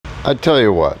I tell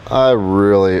you what, I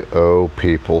really owe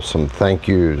people some thank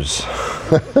yous.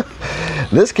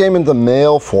 This came in the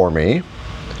mail for me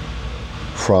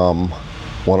from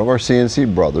one of our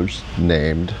CNC brothers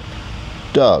named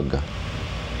Doug.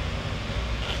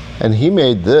 And he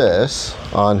made this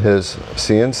on his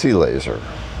CNC laser,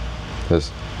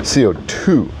 his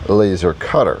CO2 laser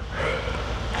cutter.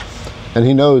 And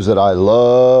he knows that I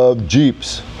love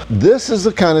Jeeps. This is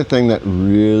the kind of thing that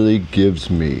really gives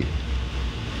me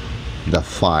the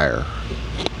fire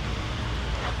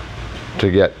to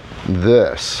get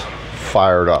this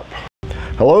fired up.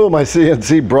 Hello, my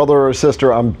CNC brother or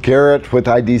sister. I'm Garrett with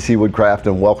IDC Woodcraft,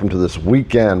 and welcome to this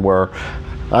weekend where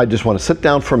I just want to sit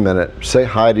down for a minute, say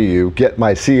hi to you, get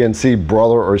my CNC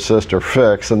brother or sister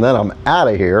fix, and then I'm out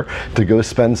of here to go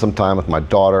spend some time with my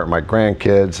daughter and my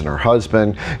grandkids and her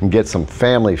husband and get some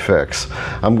family fix.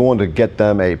 I'm going to get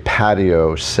them a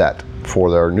patio set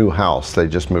for their new house they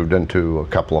just moved into a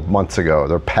couple of months ago.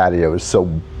 Their patio is so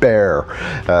bare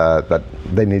that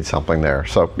they need something there.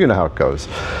 So you know how it goes.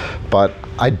 But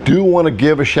I do want to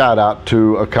give a shout out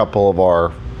to a couple of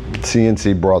our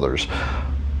CNC brothers.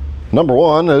 Number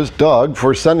one is Doug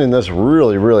for sending this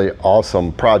really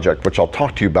awesome project, which I'll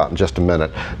talk to you about in just a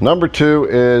minute. Number two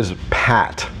is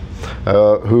Pat,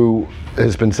 who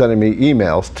has been sending me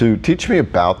emails to teach me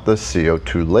about the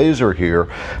CO2 laser here,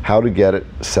 how to get it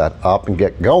set up and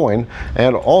get going,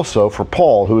 and also for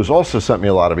Paul, who has also sent me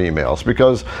a lot of emails,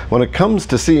 because when it comes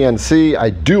to CNC, I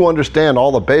do understand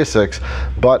all the basics,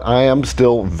 but I am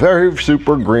still very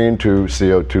super green to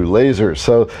CO2 lasers,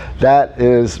 so that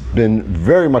has been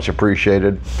very much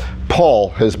appreciated. Paul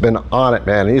has been on it,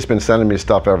 man. He's been sending me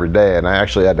stuff every day, and I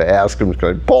actually had to ask him,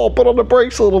 Paul, put on the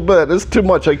brakes a little bit. It's too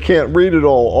much. I can't read it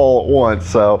all at once.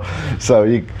 So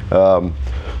he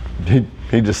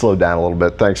just slowed down a little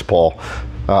bit. Thanks, Paul.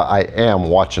 I am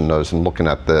watching those and looking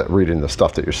at reading the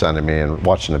stuff that you're sending me and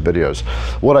watching the videos.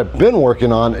 What I've been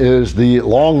working on is the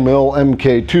Longmill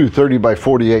MK2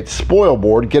 30x48 spoil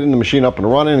board, getting the machine up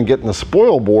and running and getting the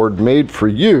spoil board made for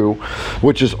you,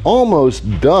 which is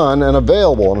almost done and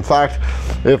available. In fact,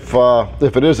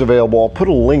 if it is available, I'll put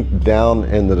a link down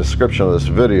in the description of this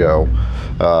video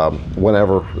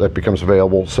whenever it becomes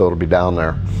available, so it'll be down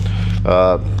there.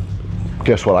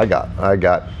 Guess what I got? I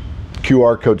got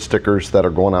QR code stickers that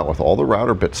are going out with all the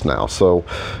router bits now. So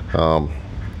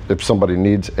if somebody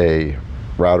needs a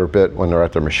router bit when they're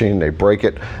at their machine, they break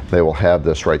it, they will have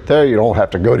this right there. You don't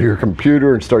have to go to your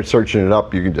computer and start searching it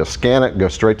up. You can just scan it, go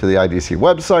straight to the IDC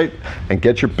website and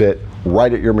get your bit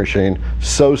right at your machine.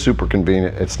 So super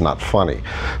convenient, it's not funny.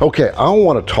 Okay, I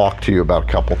want to talk to you about a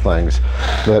couple things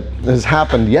that has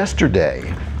happened yesterday,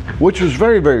 which was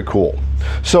very cool.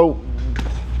 So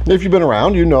if you've been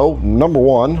around, you know, number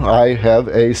one, I have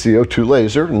a CO2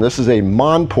 laser, and this is a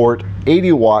Monport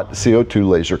 80-watt CO2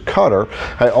 laser cutter.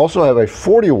 I also have a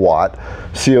 40-watt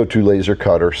CO2 laser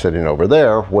cutter sitting over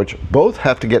there, which both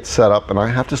have to get set up, and I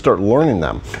have to start learning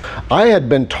them. I had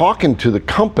been talking to the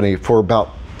company for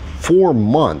about 4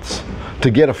 months to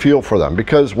get a feel for them,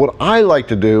 because what I like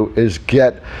to do is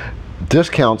get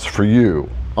discounts for you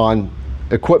on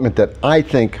equipment that I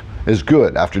think is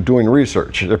good after doing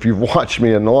research. If you've watched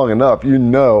me long enough, you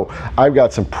know I've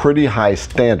got some pretty high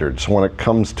standards when it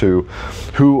comes to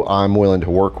who I'm willing to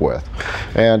work with.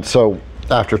 And so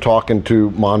after talking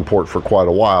to Monport for quite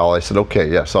a while, I said, okay,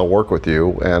 yes, I'll work with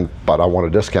you, but I want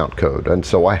a discount code. And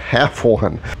so I have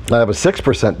one. I have a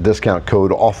 6% discount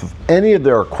code off of any of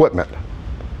their equipment.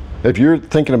 If you're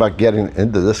thinking about getting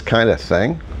into this kind of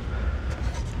thing,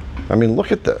 I mean,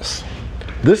 look at this.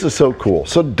 This is so cool.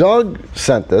 So Doug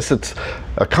sent this. It's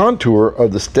a contour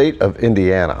of the state of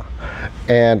Indiana.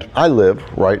 And I live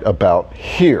right about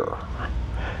here.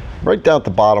 Right down at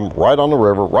the bottom, right on the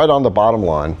river, right on the bottom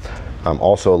line. I'm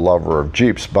also a lover of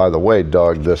Jeeps. By the way,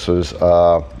 Doug, this is,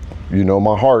 you know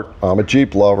my heart. I'm a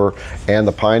Jeep lover. And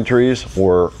the pine trees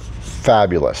were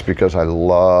fabulous because I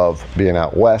love being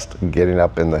out west and getting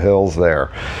up in the hills there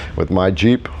with my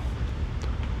Jeep.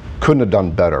 Couldn't have done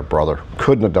better, brother.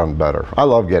 Couldn't have done better. I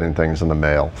love getting things in the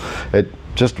mail. It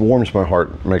just warms my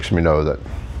heart, makes me know that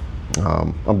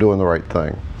I'm doing the right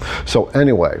thing. So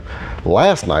anyway,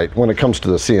 last night, when it comes to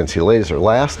the CNC laser,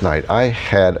 last night I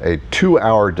had a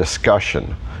 2-hour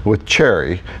discussion with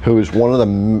Cherry, who is one of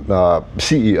the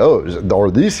CEOs, or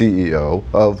the CEO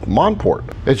of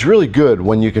Monport. It's really good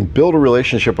when you can build a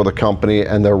relationship with a company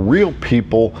and they're real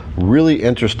people, really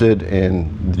interested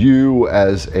in you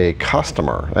as a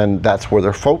customer, and that's where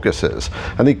their focus is.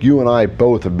 I think you and I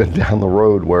both have been down the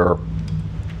road where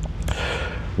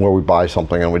we buy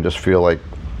something and we just feel like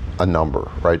a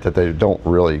number, right? That they don't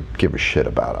really give a shit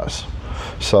about us.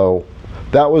 So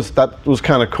that was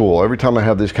kind of cool. Every time I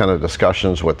have these kind of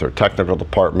discussions with their technical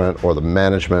department or the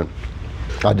management,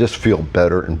 I just feel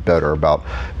better and better about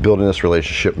building this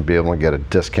relationship and be able to get a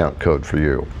discount code for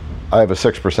you. I have a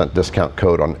 6% discount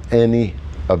code on any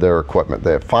of their equipment.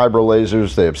 They have fiber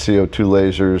lasers, they have CO2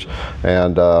 lasers,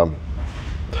 and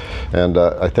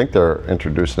I think they're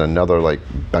introducing another like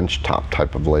benchtop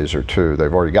type of laser too.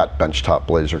 They've already got benchtop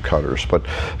laser cutters, but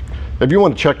if you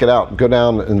want to check it out, go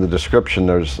down in the description.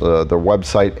 There's their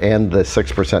website and the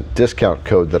 6% discount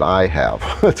code that I have.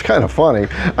 It's kind of funny.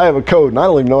 I have a code and I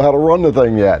don't even know how to run the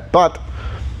thing yet, but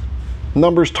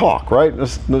numbers talk, right?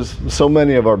 There's so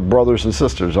many of our brothers and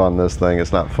sisters on this thing,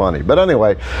 it's not funny. But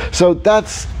anyway, so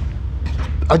that's,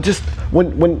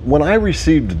 when I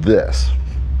received this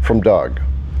from Doug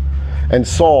and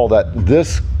saw that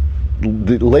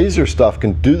the laser stuff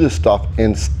can do this stuff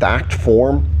in stacked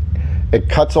form, it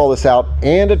cuts all this out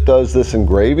and it does this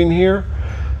engraving here.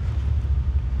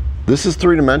 This is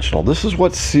three-dimensional. This is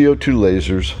what CO2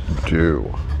 lasers do.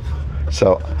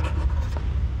 So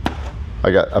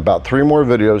I got about 3 more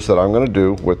videos that I'm going to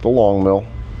do with the Longmill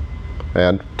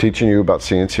and teaching you about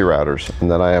CNC routers,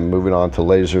 and then I am moving on to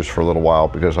lasers for a little while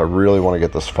because I really want to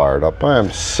get this fired up. I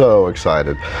am so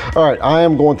excited. All right, I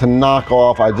am going to knock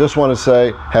off. I just want to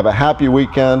say have a happy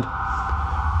weekend.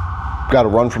 Got to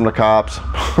run from the cops.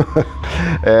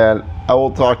 And I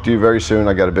will talk to you very soon.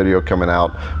 I got a video coming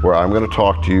out where I'm going to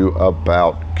talk to you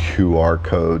about QR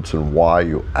codes and why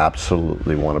you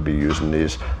absolutely want to be using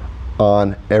these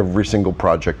on every single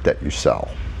project that you sell.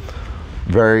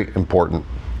 Very important.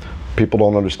 People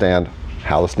don't understand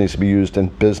how this needs to be used in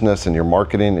business, in your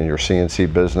marketing, in your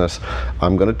CNC business.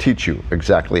 I'm going to teach you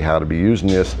exactly how to be using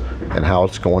this and how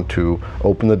it's going to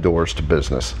open the doors to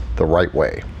business the right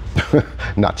way.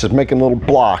 Not just making a little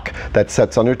block that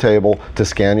sits on your table to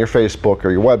scan your Facebook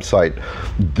or your website.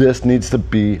 This needs to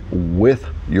be with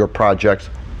your project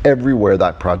everywhere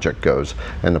that project goes,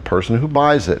 and the person who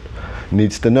buys it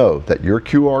needs to know that your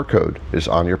QR code is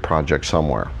on your project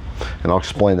somewhere. And I'll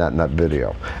explain that in that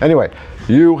video. Anyway,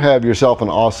 you have yourself an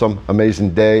awesome,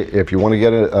 amazing day. If you want to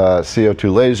get a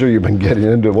CO2 laser, you've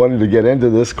been wanting to get into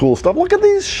this cool stuff. Look at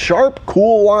these sharp,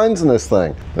 cool lines in this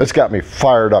thing. It's got me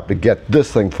fired up to get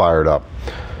this thing fired up.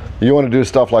 You want to do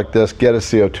stuff like this, get a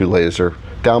CO2 laser.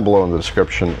 Down below in the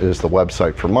description is the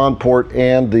website for Monport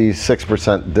and the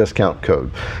 6% discount code.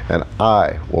 And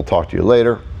I will talk to you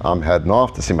later. I'm heading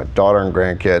off to see my daughter and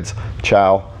grandkids.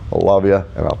 Ciao, I love you,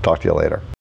 and I'll talk to you later.